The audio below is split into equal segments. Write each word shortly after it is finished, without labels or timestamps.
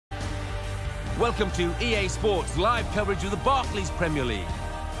Welcome to EA Sports live coverage of the Barclays Premier League.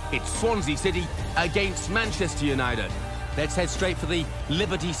 It's Swansea City against Manchester United. Let's head straight for the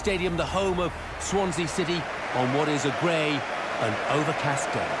Liberty Stadium, the home of Swansea City, on what is a grey and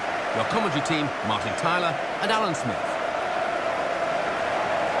overcast day. Your commentary team, Martin Tyler and Alan Smith.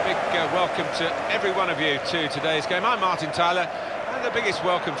 Big welcome to every one of you to today's game. I'm Martin Tyler, and the biggest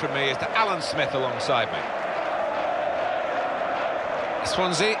welcome from me is to Alan Smith alongside me.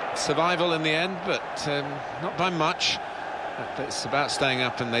 Swansea, survival in the end, but not by much. It's about staying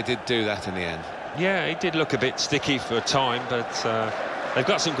up, and they did do that in the end. Yeah, it did look a bit sticky for a time, but they've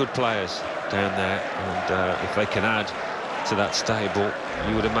got some good players down there, and if they can add to that stable,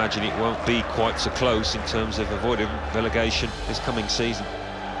 you would imagine it won't be quite so close in terms of avoiding relegation this coming season.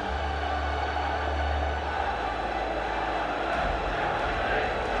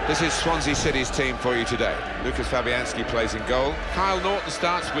 This is Swansea City's team for you today. Lucas Fabianski plays in goal. Kyle Norton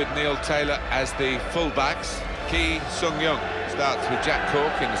starts with Neil Taylor as the full-backs. Ki Sung-young starts with Jack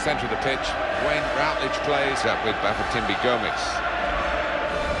Cork in the centre of the pitch. Wayne Routledge plays up with Bafatimbi Gomes.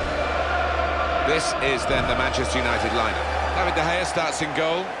 This is then the Manchester United lineup. David De Gea starts in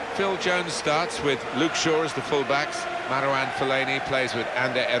goal. Phil Jones starts with Luke Shaw as the full-backs. Marouane Fellaini plays with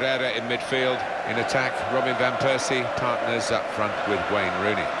Ander Herrera in midfield. In attack, Robin van Persie partners up front with Wayne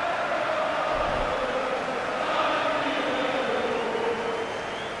Rooney.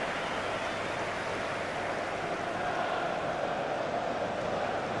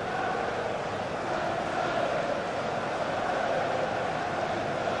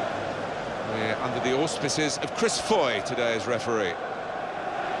 We're under the auspices of Chris Foy today as referee.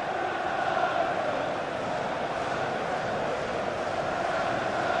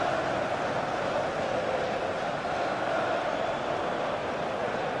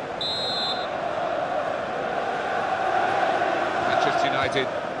 United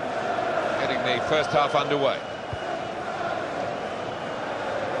getting the first half underway.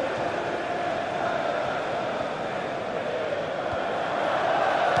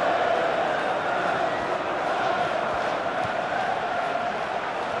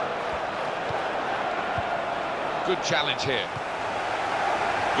 Good challenge here.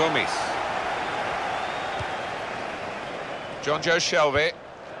 Gomes. John Joe Shelby.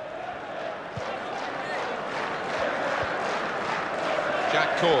 Jack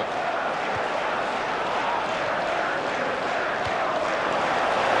Cork.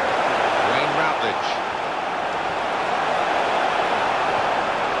 Wayne Routledge.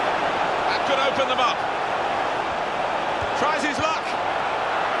 That could open them up. Tries his luck.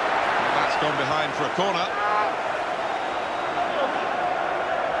 And that's gone behind for a corner.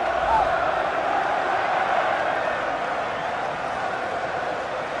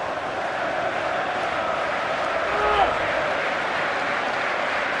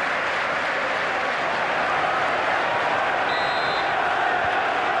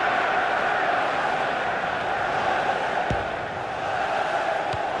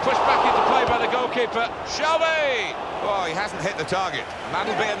 By the goalkeeper, Shelby! Oh, he hasn't hit the target. And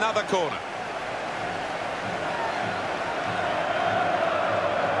that'll be another corner.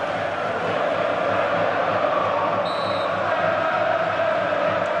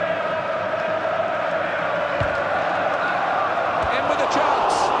 In with a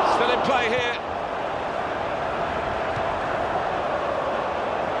chance. Still in play here.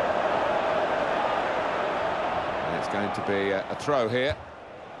 And it's going to be a throw here.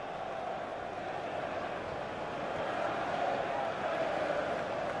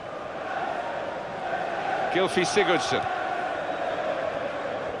 Gylfi Sigurdsson.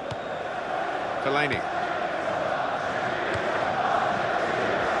 Fellaini.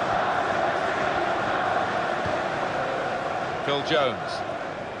 Phil Jones.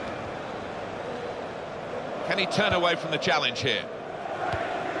 Can he turn away from the challenge here?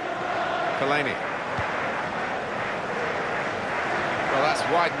 Fellaini. Well, that's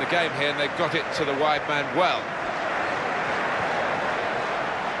widened the game here, and they've got it to the wide man well.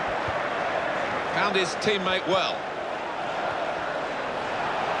 Found his teammate well.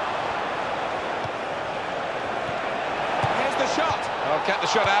 Here's the shot. Oh, kept the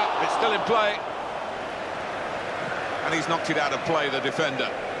shot out. It's still in play. And he's knocked it out of play, the defender.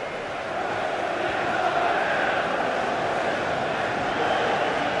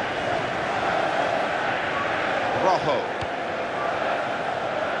 Rojo.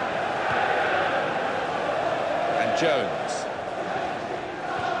 And Jones.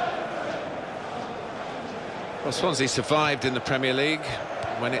 Well, Swansea survived in the Premier League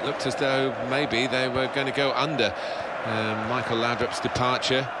when it looked as though maybe they were going to go under. Michael Laudrup's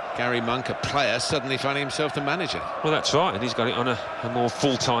departure Gary Monk, a player, suddenly finding himself the manager. Well, that's right, and he's got it on a more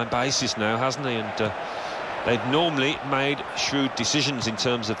full-time basis now, hasn't he? And they've normally made shrewd decisions in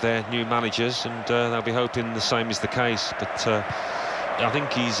terms of their new managers, and they'll be hoping the same is the case. But I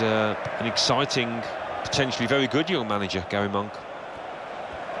think he's an exciting, potentially very good young manager, Gary Monk.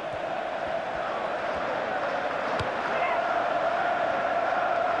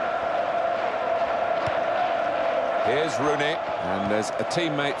 Here's Rooney, and there's a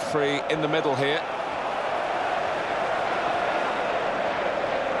teammate free in the middle here.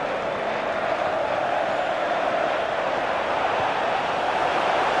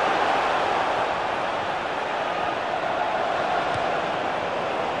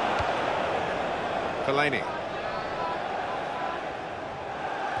 Fellaini.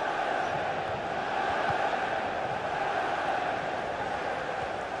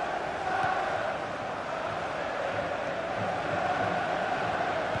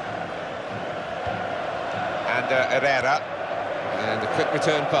 Herrera, and a quick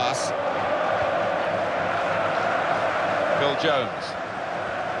return pass. Phil Jones.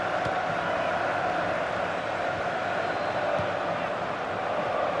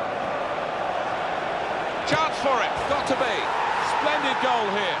 Chance for it, got to be. Splendid goal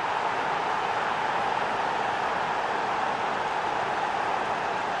here.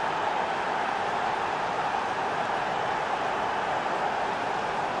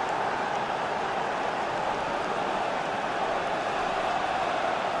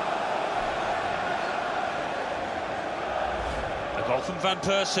 Goal from Van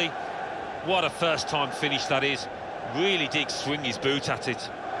Persie. What a first-time finish that is. Really did swing his boot at it.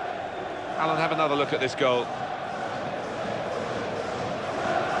 Alan, have another look at this goal.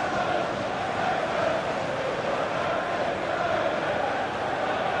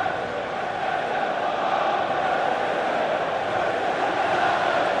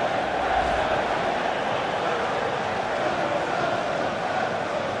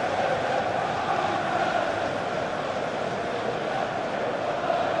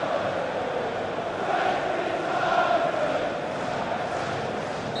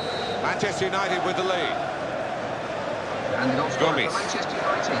 Manchester United with the lead. And the goal scorer Gomez. for Manchester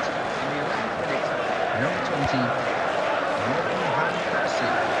United. In the 11th minute, number 20, Van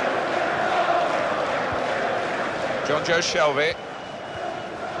Persie. John Joe Shelby.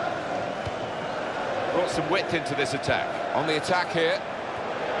 Brought some width into this attack. On the attack here.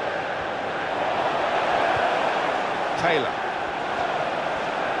 Taylor.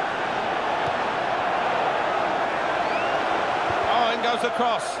 Oh, in goes the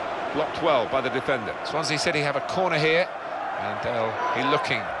cross. Blocked well by the defender. Swansea City have a corner here, and they'll be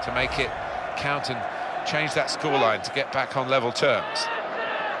looking to make it count and change that scoreline to get back on level terms.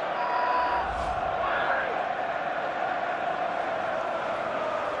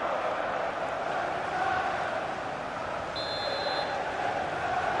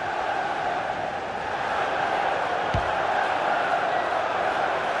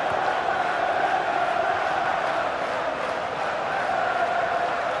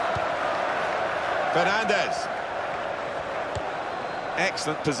 Fernandez.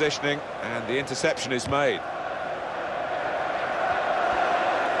 Excellent positioning, and the interception is made.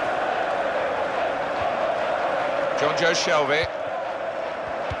 John Joe Shelby.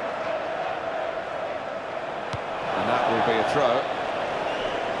 And that will be a throw.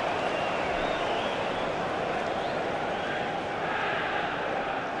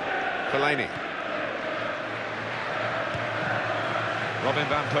 Fellaini. Robin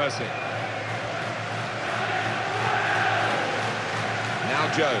Van Persie. Now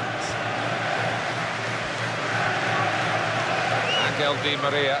Jones. Angel Di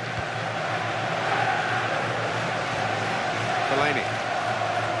Maria. Fellaini.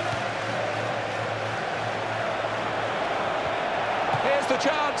 Here's the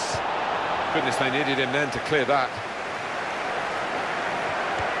chance. Goodness, they needed him then to clear that.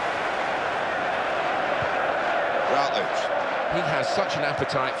 Routledge. He has such an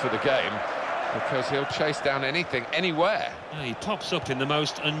appetite for the game, because he'll chase down anything, anywhere. Yeah, he pops up in the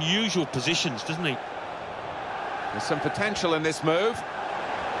most unusual positions, doesn't he? There's some potential in this move.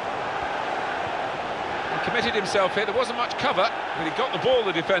 He committed himself here. There wasn't much cover, but he got the ball,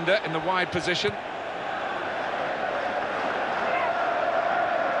 the defender, in the wide position.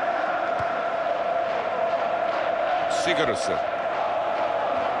 Sigurdsson.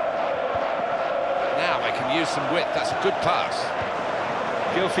 Now they can use some width. That's a good pass.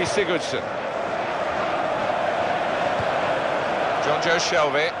 Gylfi Sigurdsson. John Joe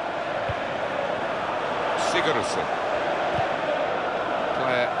Shelby. Sigurdsson.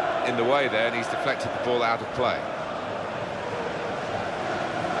 Player in the way there, and he's deflected the ball out of play.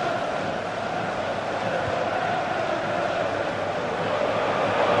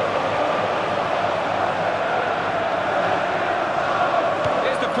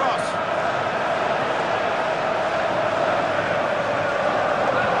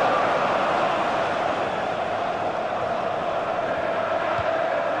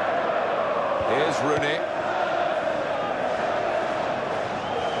 Here's Rooney.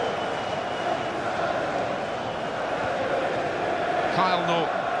 Kyle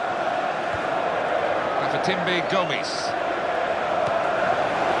Norton. Timby Gomes.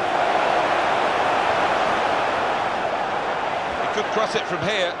 He could cross it from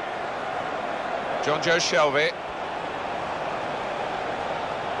here. Jonjo Shelvey.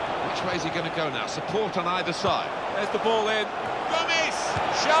 Which way is he going to go now? Support on either side. There's the ball in. Gomes!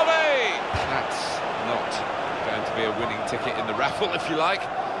 Shelvey! That's not going to be a winning ticket in the raffle, if you like.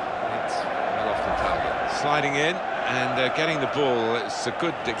 It's well off the target. Sliding in. And getting the ball, it's a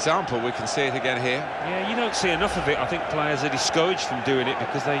good example. We can see it again here. Yeah, you don't see enough of it. I think players are discouraged from doing it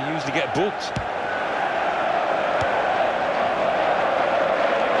because they usually get booked.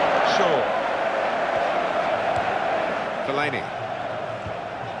 Shaw. Fellaini.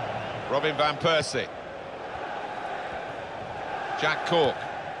 Robin van Persie. Jack Cork.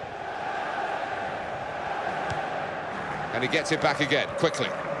 And he gets it back again, quickly.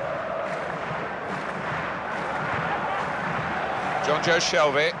 Jonjo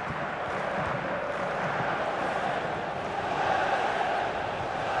Shelvey.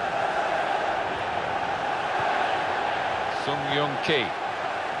 Sung Ki.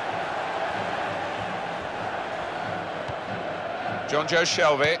 Jonjo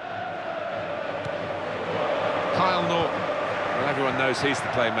Shelvey. Kyle Norton. Well, everyone knows he's the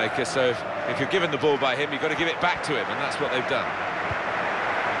playmaker, so if you're given the ball by him, you've got to give it back to him, and that's what they've done.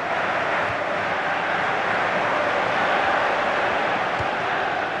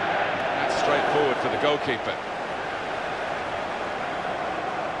 Forward for the goalkeeper.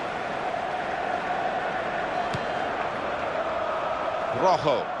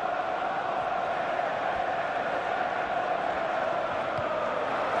 Rojo.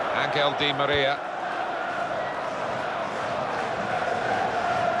 Angel Di Maria.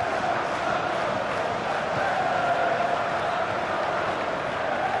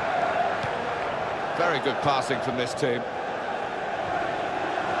 Very good passing from this team.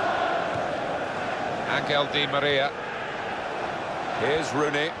 Angel Di Maria. Here's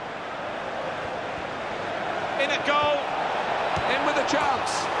Rooney. In a goal. In with a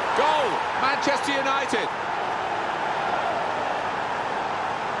chance. Goal. Manchester United.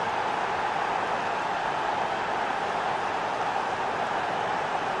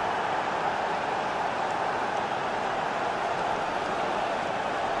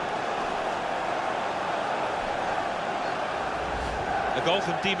 A goal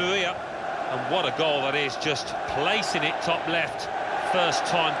from Di Maria. And what a goal that is, just placing it top left. First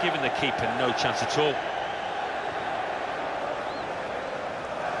time giving the keeper no chance at all.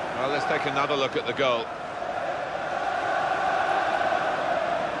 Well, let's take another look at the goal.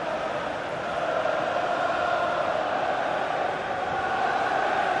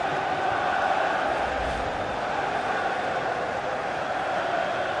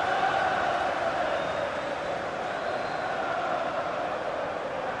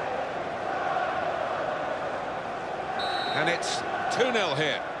 And it's 2-0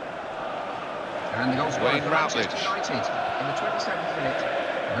 here. And the goal scorer Wayne for Manchester United in the 27th minute,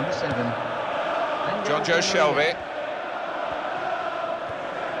 number 7. Jonjo Shelvey.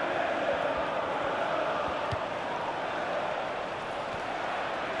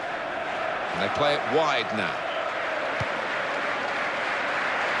 And they play it wide now.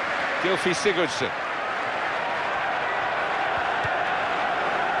 Gylfi Sigurdsson.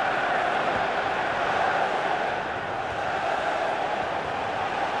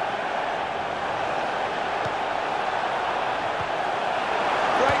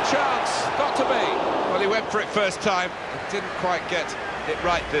 Chance, got to be. Well, he went for it first time, but didn't quite get it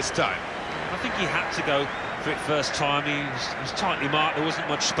right this time. I think he had to go for it first time. He was tightly marked, there wasn't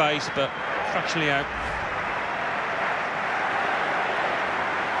much space, but fractionally out.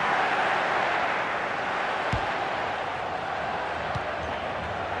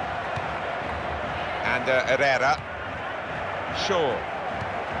 And Herrera. Shaw.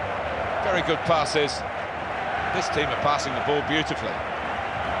 Very good passes. This team are passing the ball beautifully.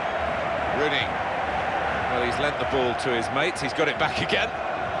 Rooney. Well, he's lent the ball to his mates. He's got it back again.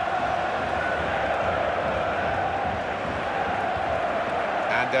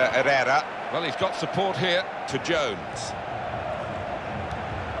 And Herrera. Well, he's got support here to Jones.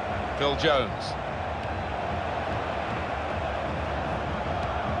 Phil Jones.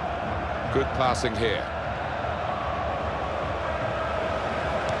 Good passing here.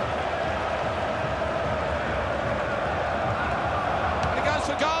 And he goes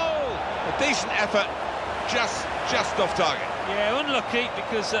for goal! A decent effort, just off target. Yeah, unlucky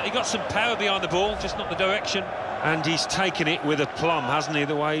because he got some power behind the ball, just not the direction. And he's taken it with aplomb, hasn't he?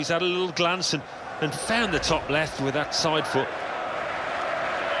 The way he's had a little glance and found the top left with that side foot.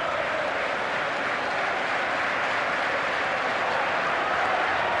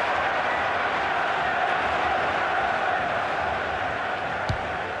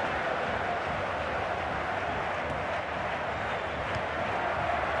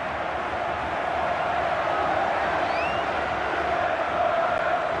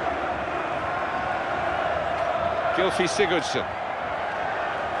 Gylfi Sigurdsson.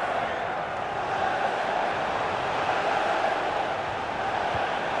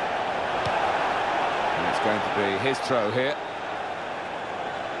 And it's going to be his throw here.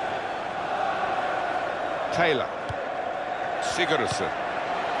 Taylor. Sigurdsson.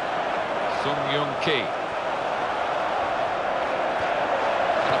 Sung Young Ki.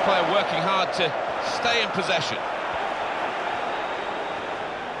 And a player working hard to stay in possession.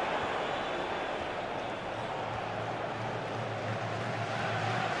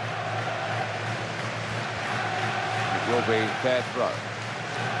 Will be their throw.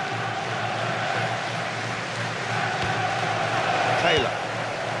 Taylor.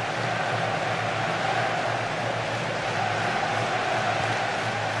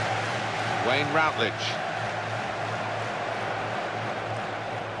 Wayne Routledge.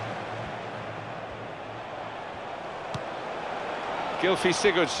 Gylfi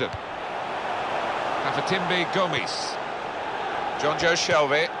Sigurdsson. Hafatimbi Gomis. John Joe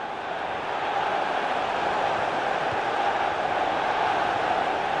Shelby.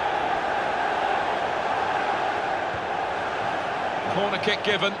 Corner kick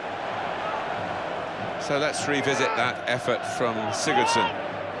given. So let's revisit that effort from Sigurdsson.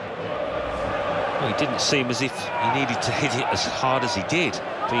 Well, he didn't seem as if he needed to hit it as hard as he did,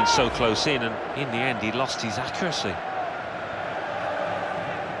 being so close in, and in the end he lost his accuracy.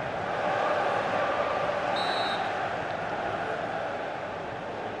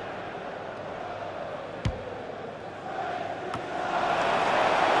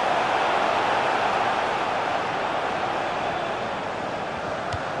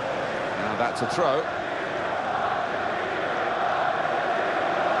 That's a throw.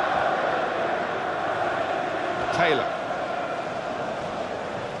 Taylor.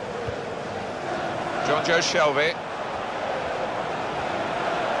 John Joe Shelby. Here's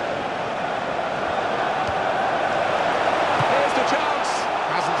the chance.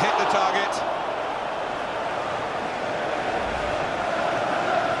 Hasn't hit the target.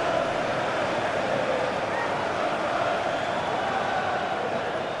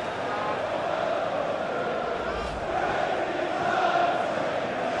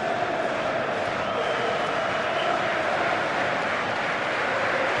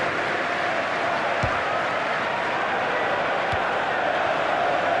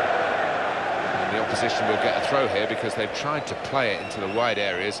 Opposition will get a throw here because they've tried to play it into the wide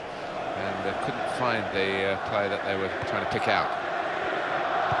areas and couldn't find the player that they were trying to pick out.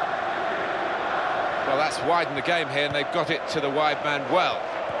 Well, that's widened the game here, and they've got it to the wide man well.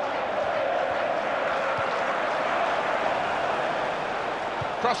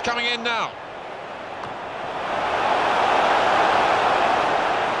 Cross coming in now.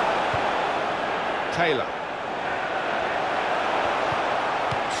 Taylor.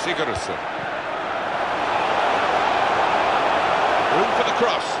 Sigurdsson. Room for the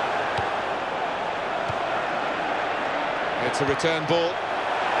cross. It's a return ball.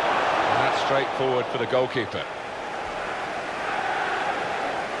 And that's straightforward for the goalkeeper.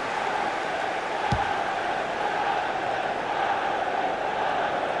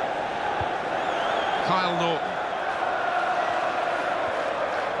 Kyle Norton.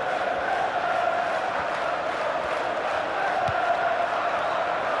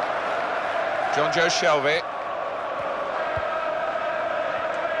 John Joe Shelby.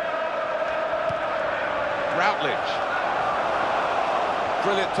 Routledge.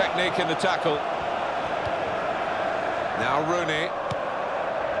 Brilliant technique in the tackle. Now Rooney.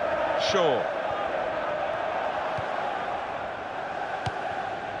 Shaw.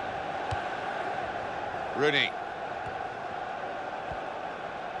 Rooney.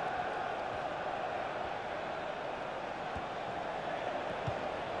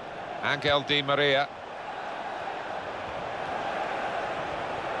 Angel Di Maria.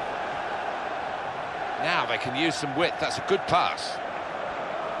 Now they can use some width. That's a good pass.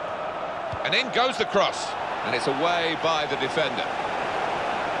 And in goes the cross. And it's away by the defender.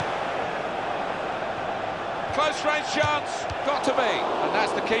 Close range chance. Got to be. And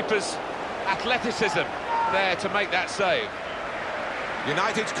that's the keeper's athleticism there to make that save.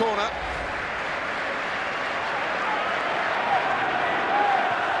 United's corner.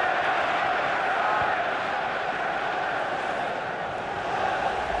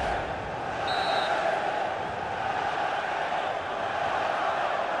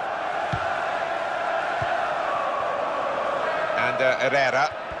 Herrera.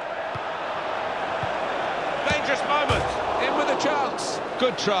 Dangerous moment. In with a chance.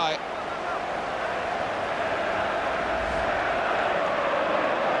 Good try.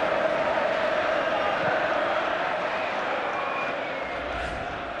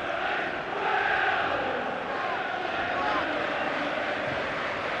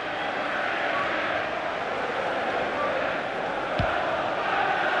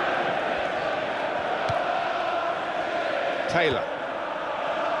 Taylor.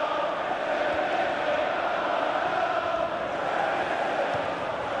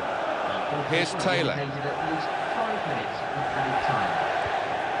 Here's Taylor.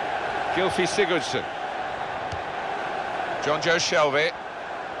 Gylfi Sigurdsson. John Joe Shelby.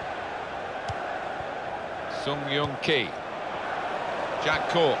 Sung Young Ki. Jack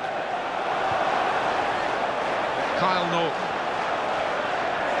Cork. Kyle Norton.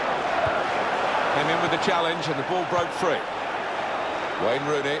 Came in with the challenge and the ball broke free. Wayne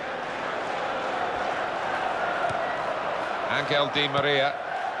Rooney. Angel Di Maria.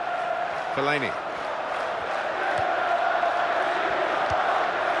 Fellaini.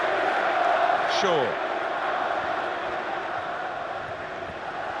 Shaw.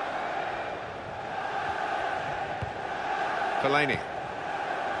 Fellaini.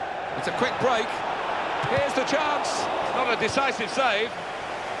 It's a quick break. Here's the chance. It's not a decisive save.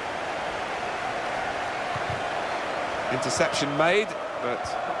 Interception made, but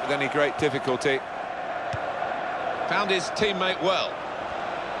not with any great difficulty. Found his teammate well.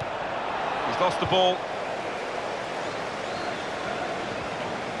 He's lost the ball.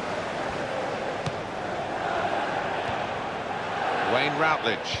 Wayne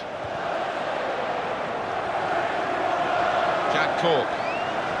Routledge. Jack Cork.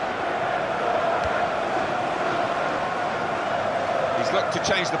 He's looked to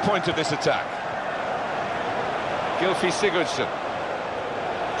change the point of this attack. Gylfi Sigurdsson.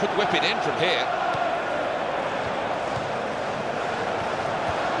 Could whip it in from here.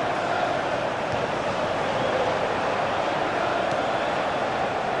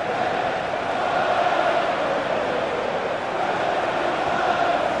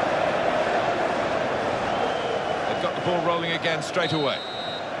 They've got the ball rolling again straight away.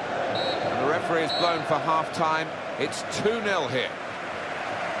 And the referee has blown for half-time. It's 2-0 here.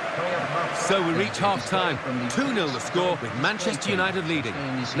 So we reach half-time, 2-0 the score, with Manchester United leading.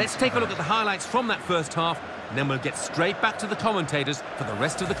 Let's take a look at the highlights from that first half, and then we'll get straight back to the commentators for the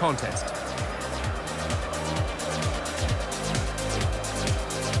rest of the contest.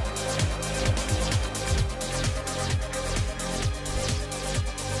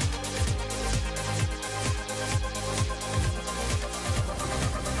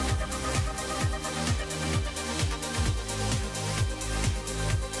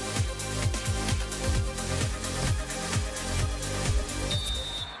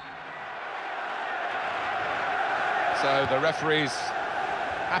 So the referee's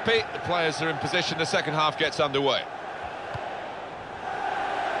happy, the players are in position, the second half gets underway.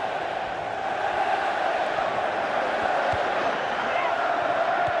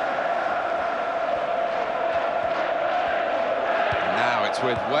 Now it's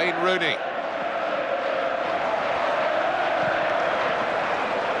with Wayne Rooney.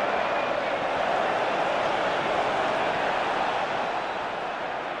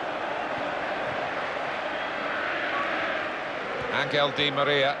 Angel Di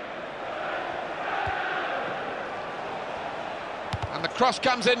Maria. And the cross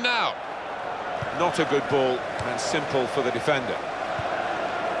comes in now. Not a good ball, and simple for the defender.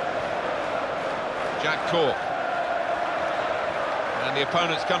 Jack Cork. And the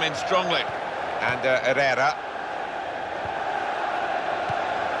opponents come in strongly. And Herrera.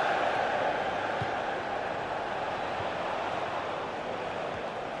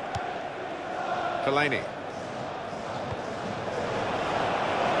 Fellaini.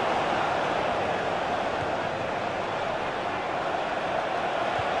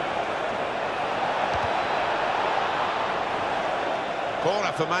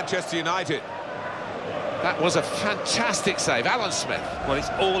 Corner for Manchester United. That was a fantastic save. Alan Smith. Well, it's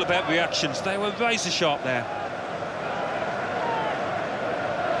all about reactions. They were razor sharp there.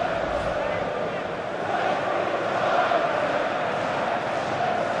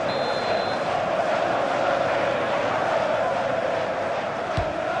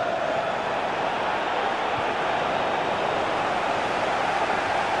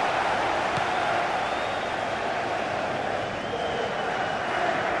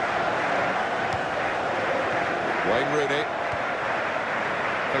 Wayne Rooney.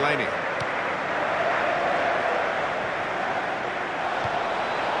 Fellaini.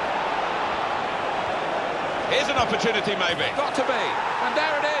 Here's an opportunity, maybe. Got to be. And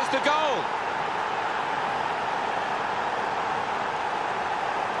there it is, the goal.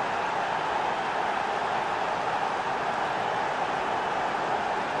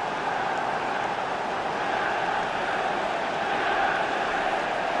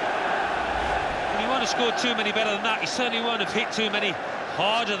 He won't have scored too many better than that. He certainly won't have hit too many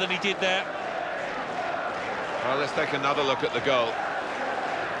harder than he did there. Well, let's take another look at the goal.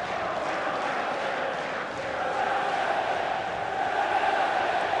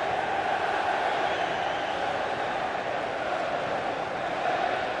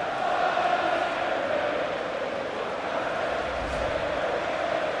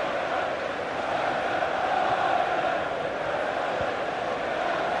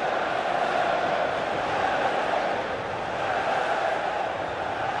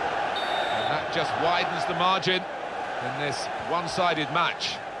 Just widens the margin in this one-sided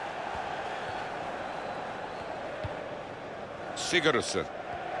match. Sigurdsson.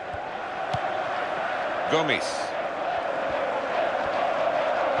 Gomes.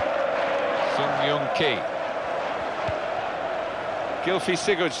 Sung-Young-Ki. Gylfi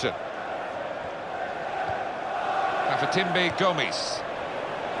Sigurdsson. Kafatimbe Gomes.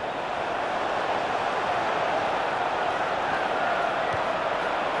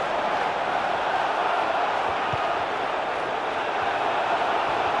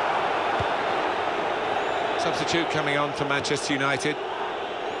 Substitute coming on for Manchester United.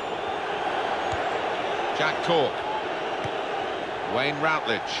 Jack Cork. Wayne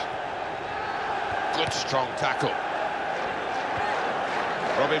Routledge. Good strong tackle.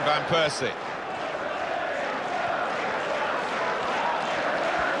 Robin van Persie.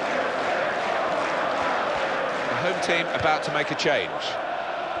 The home team about to make a change.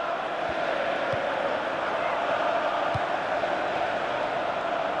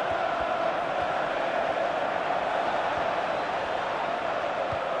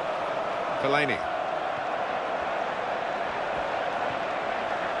 Fellaini.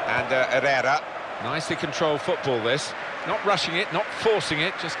 And Herrera. Nicely controlled football, this. Not rushing it, not forcing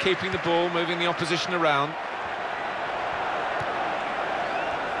it, just keeping the ball, moving the opposition around.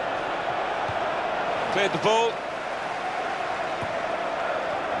 Cleared the ball.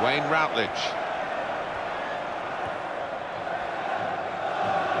 Wayne Routledge.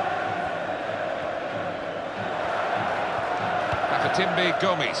 Kafatimbe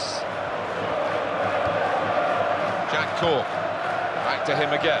Gomes. Jack Cork, back to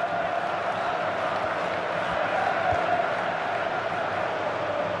him again.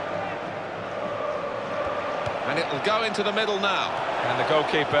 And it'll go into the middle now. And the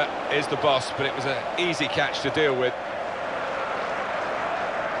goalkeeper is the boss, but it was an easy catch to deal with.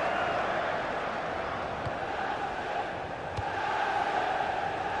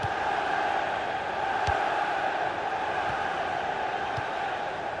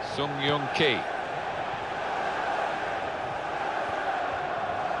 Sung-Young-Ki.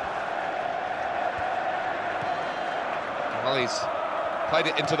 Well, he's played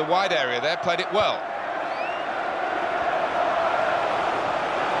it into the wide area there, played it well.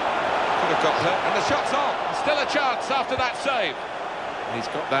 Could have got there, and the shot's on. Still a chance after that save. And he's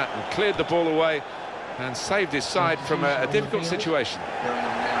got that and cleared the ball away and saved his side from a difficult situation.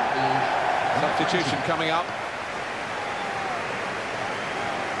 Substitution coming up.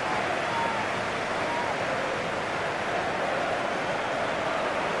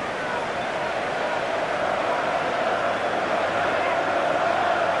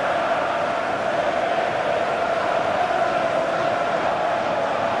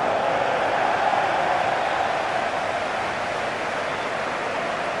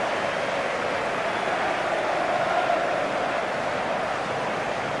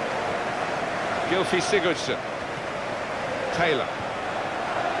 Gylfi Sigurdsson. Taylor.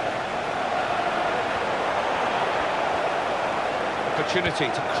 Opportunity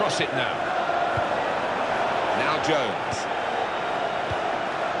to cross it now. Now Jones.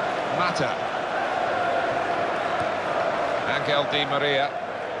 Mata. Angel Di Maria.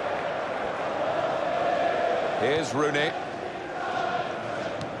 Here's Rooney.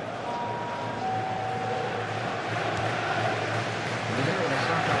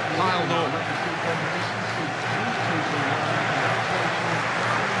 Kyle Norton.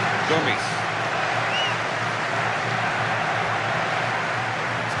 Gomes.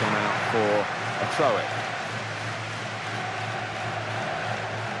 It's gone out for a throw-in.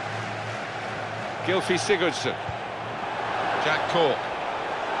 Gylfi Sigurdsson. Jack Cork.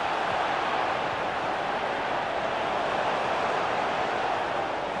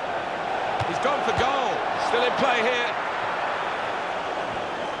 He's gone for goal. Still in play here.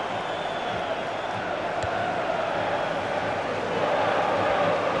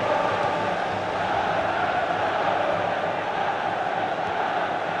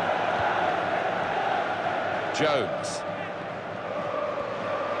 Jones.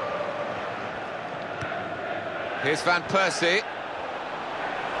 Here's Van Persie.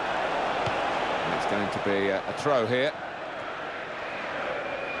 And it's going to be a throw here.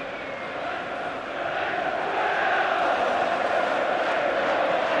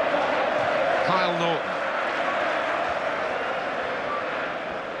 Kyle Norton.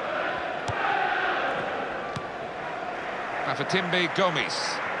 Afatimbe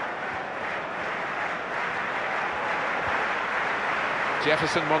Gomes.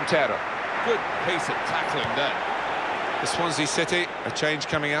 Jefferson Montero. Good piece of tackling there. The Swansea City, a change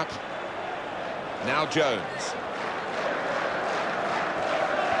coming up. Now Jones.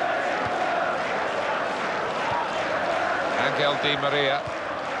 Angel Di Maria.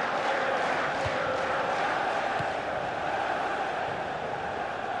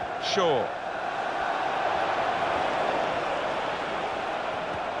 Shaw.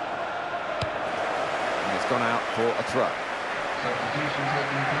 And it's gone out for a throw.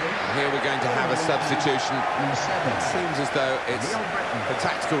 Here we're going to have a substitution. It seems as though it's for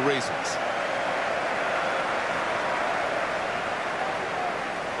tactical reasons.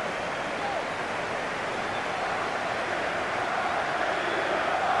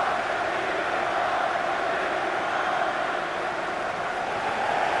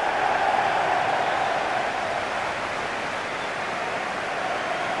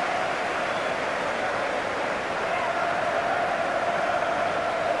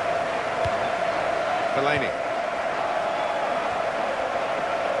 Fellaini.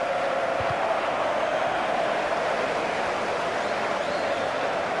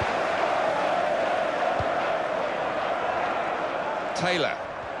 Taylor.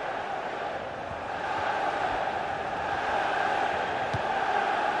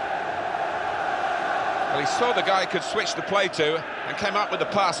 Well, he saw the guy could switch the play to and came up with the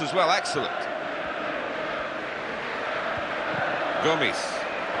pass as well. Excellent. Gomes.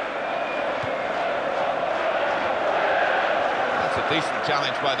 A decent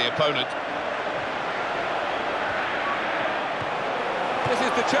challenge by the opponent. This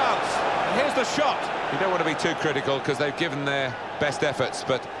is the chance, and here's the shot. You don't want to be too critical because they've given their best efforts,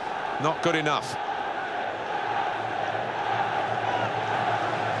 but not good enough.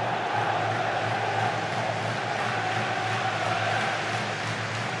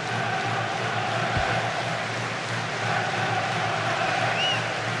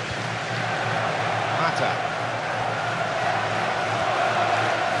 Mata.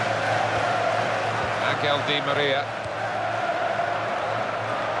 Angel Di Maria.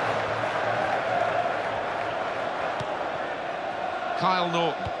 Kyle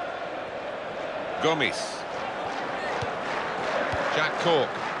Norton. Gomes. Jack Cork.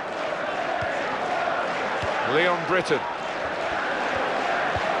 Leon Britton.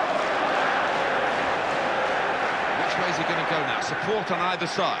 Which way is he going to go now? Support on either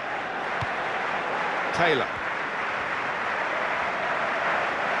side. Taylor.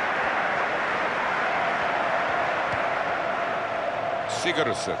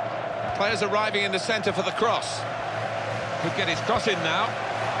 Sigurdsson. Players arriving in the centre for the cross. Could get his cross in now.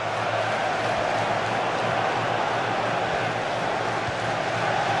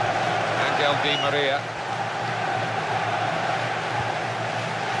 Angel Di Maria.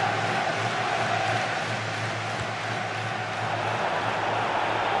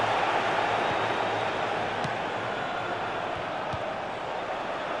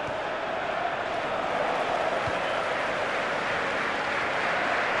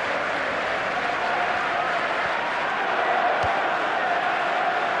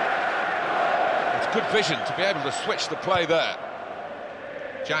 Good vision to be able to switch the play there.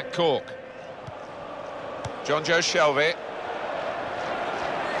 Jack Cork. John Joe Shelby.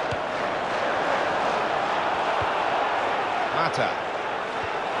 Mata.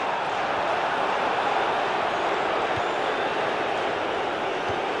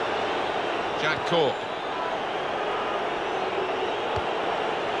 Jack Cork.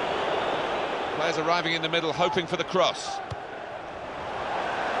 Players arriving in the middle, hoping for the cross.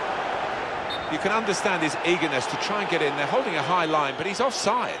 You can understand his eagerness to try and get in. They're holding a high line, but he's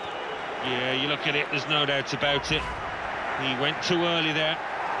offside. Yeah, you look at it, there's no doubt about it. He went too early there.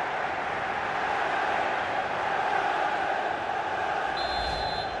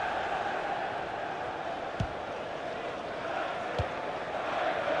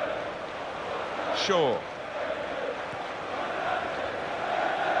 Shaw.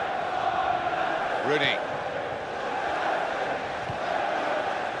 Rooney.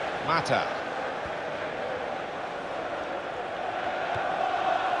 Mata.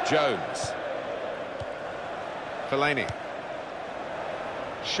 Jones. Fellaini.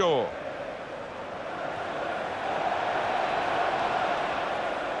 Shaw.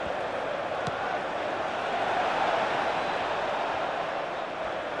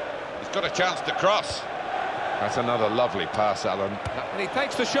 got a chance to cross. That's another lovely pass, Alan. And he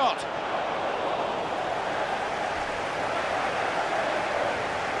takes the shot.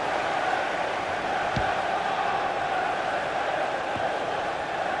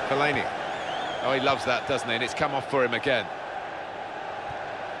 Fellaini. Oh, he loves that, doesn't he? And it's come off for him again.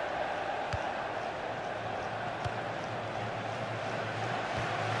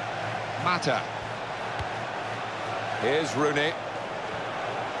 Mata. Here's Rooney.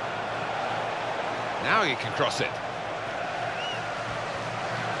 Now he can cross it.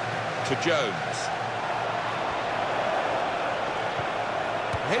 To Jones.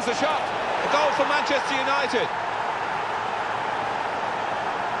 Here's the shot. A goal for Manchester United.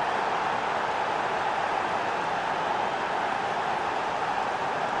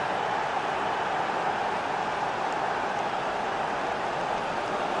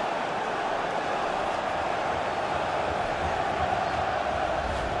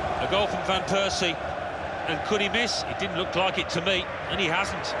 A goal from Van Persie. And could he miss? It didn't look like it to me, and he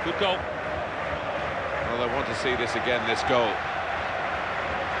hasn't. Good goal. Well, I want to see this again, this goal.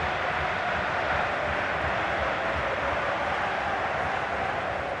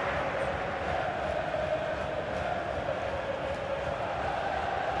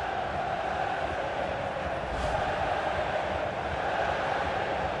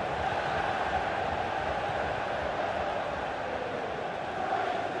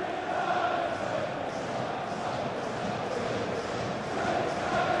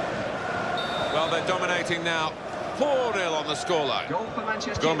 Well, they're dominating now. 4-0 on the scoreline. Goal for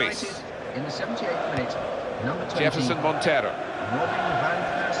Manchester Gomes. United in the 78th minute. Number 20. Jefferson Montero. Robin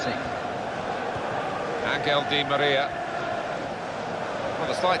van Persie. Angel Di Maria. Well,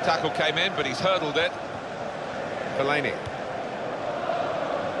 the slight tackle came in, but he's hurdled it. Fellaini.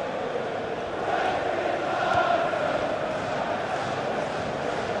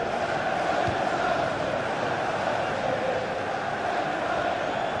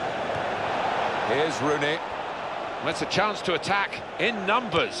 Here's Rooney. Well, it's a chance to attack in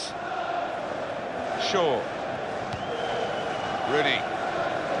numbers. Shaw. Rooney.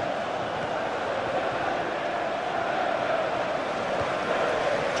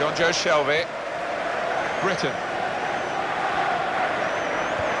 John Joe Shelby. Britton.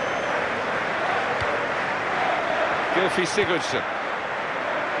 Gylfi Sigurdsson.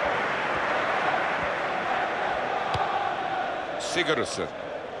 Sigurdsson.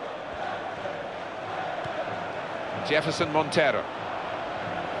 Jefferson Montero.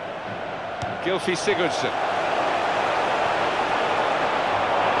 Gylfi Sigurdsson.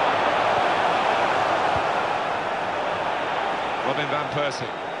 Robin van Persie.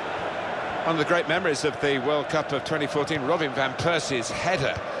 One of the great memories of the World Cup of 2014, Robin van Persie's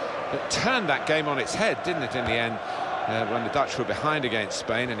header that turned that game on its head, didn't it, in the end, when the Dutch were behind against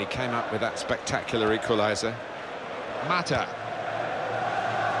Spain, and he came up with that spectacular equaliser. Mata.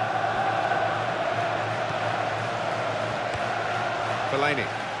 Fellaini.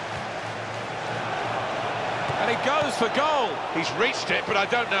 And he goes for goal. He's reached it, but I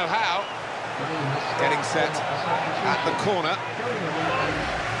don't know how. Getting set at the corner.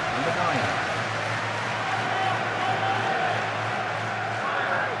 Number 9.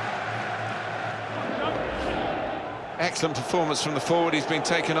 Excellent performance from the forward. He's been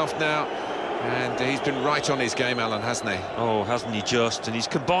taken off now, and he's been right on his game, Alan, hasn't he? Oh, hasn't he just? And he's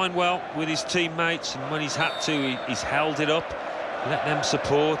combined well with his teammates, and when he's had to, he's held it up, let them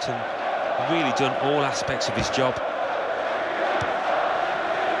support, and really done all aspects of his job.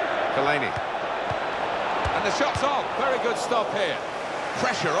 Fellaini. And the shot's on. Very good stop here.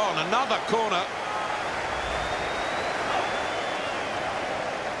 Pressure on, another corner.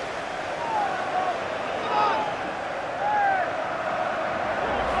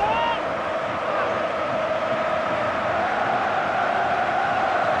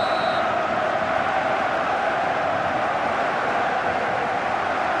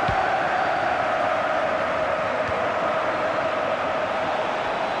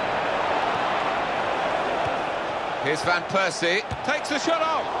 Here's Van Persie, takes the shot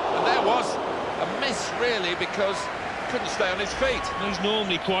off, and there was a miss, really, because he couldn't stay on his feet. He's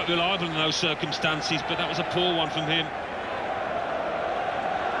normally quite reliable in those circumstances, but that was a poor one from him.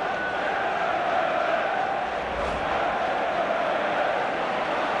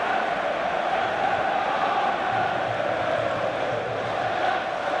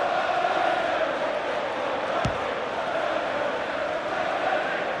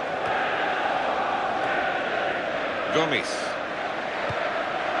 Gomes.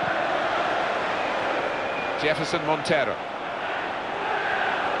 Jefferson Montero.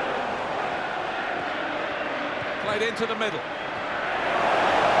 Played into the middle.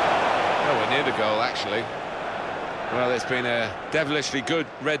 Nowhere near the goal, actually. Well, it's been a devilishly good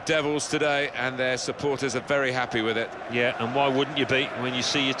Red Devils today, and their supporters are very happy with it. Yeah, and why wouldn't you be when you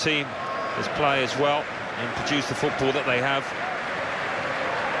see your team as play as well and produce the football that they have?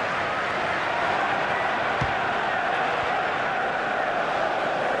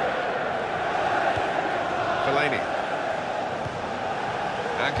 Fellaini.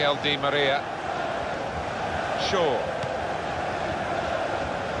 Angel Di Maria. Shaw.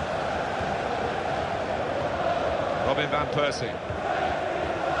 Robin van Persie.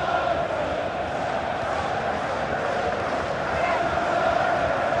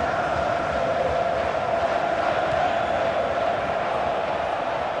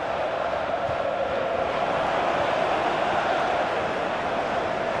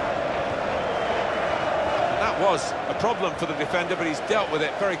 Was a problem for the defender, but he's dealt with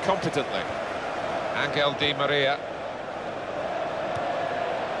it very competently. Angel Di Maria.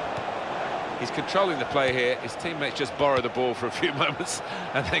 He's controlling the play here. His teammates just borrow the ball for a few moments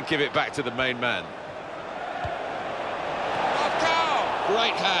and then give it back to the main man.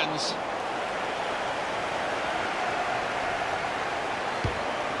 Great hands.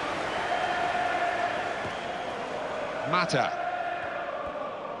 Mata.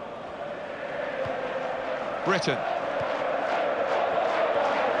 Britain.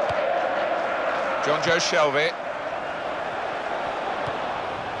 John Joe Shelvey.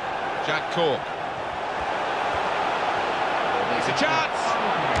 Jack Cork. It's a chance!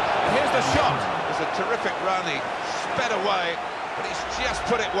 And here's the shot. It's a terrific run. He sped away, but he's just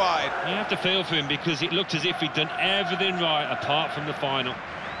put it wide. You have to feel for him because it looked as if he'd done everything right apart from the final.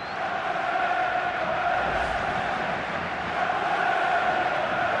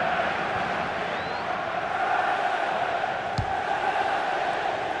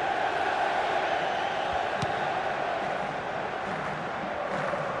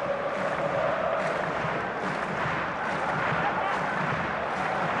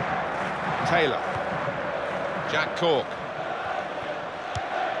 Taylor. Jack Cork.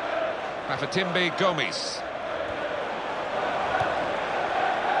 Pafatimbi Gomes.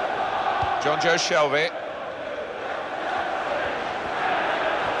 John Joe Shelvey.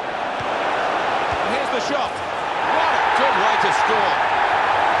 And here's the shot. What a good way to score.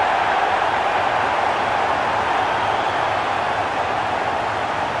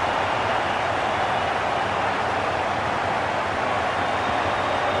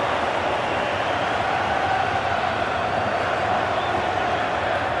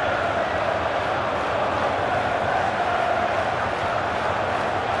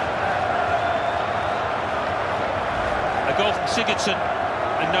 Goal from Sigurdsson,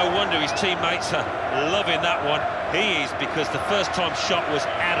 and no wonder his teammates are loving that one. He is, because the first time shot was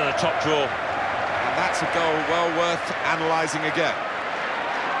out of the top drawer. And that's a goal well worth analysing again.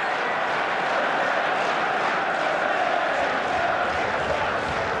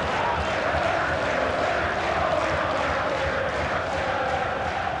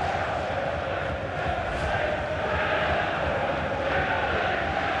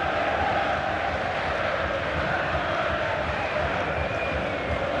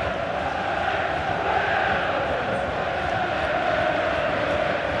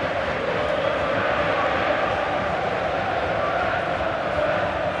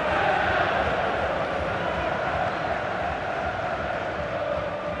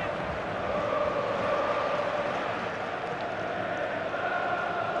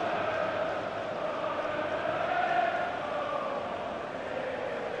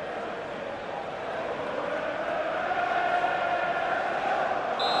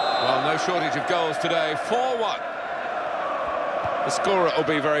 No shortage of goals today, 4-1. The scorer will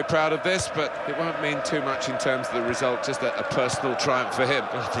be very proud of this, but it won't mean too much in terms of the result, just a personal triumph for him.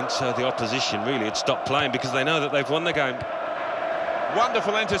 I think so. The opposition really had stopped playing because they know that they've won the game.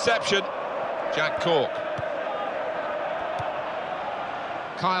 Wonderful interception. Jack Cork.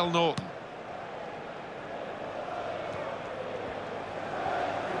 Kyle Norton.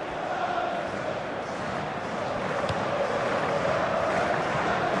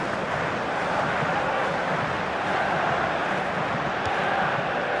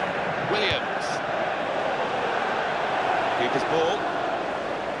 Williams. Keeper's ball.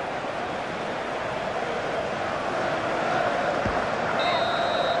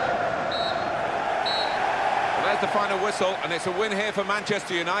 Well, there's the final whistle, and it's a win here for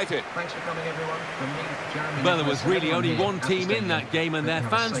Manchester United. Thanks for coming, everyone. From me, Jeremy. Well, there was really only one team in that game, and their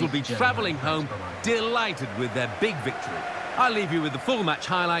fans will be travelling home delighted with their big victory. I'll leave you with the full match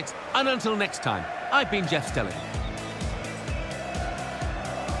highlights, and until next time, I've been Jeff Stelling.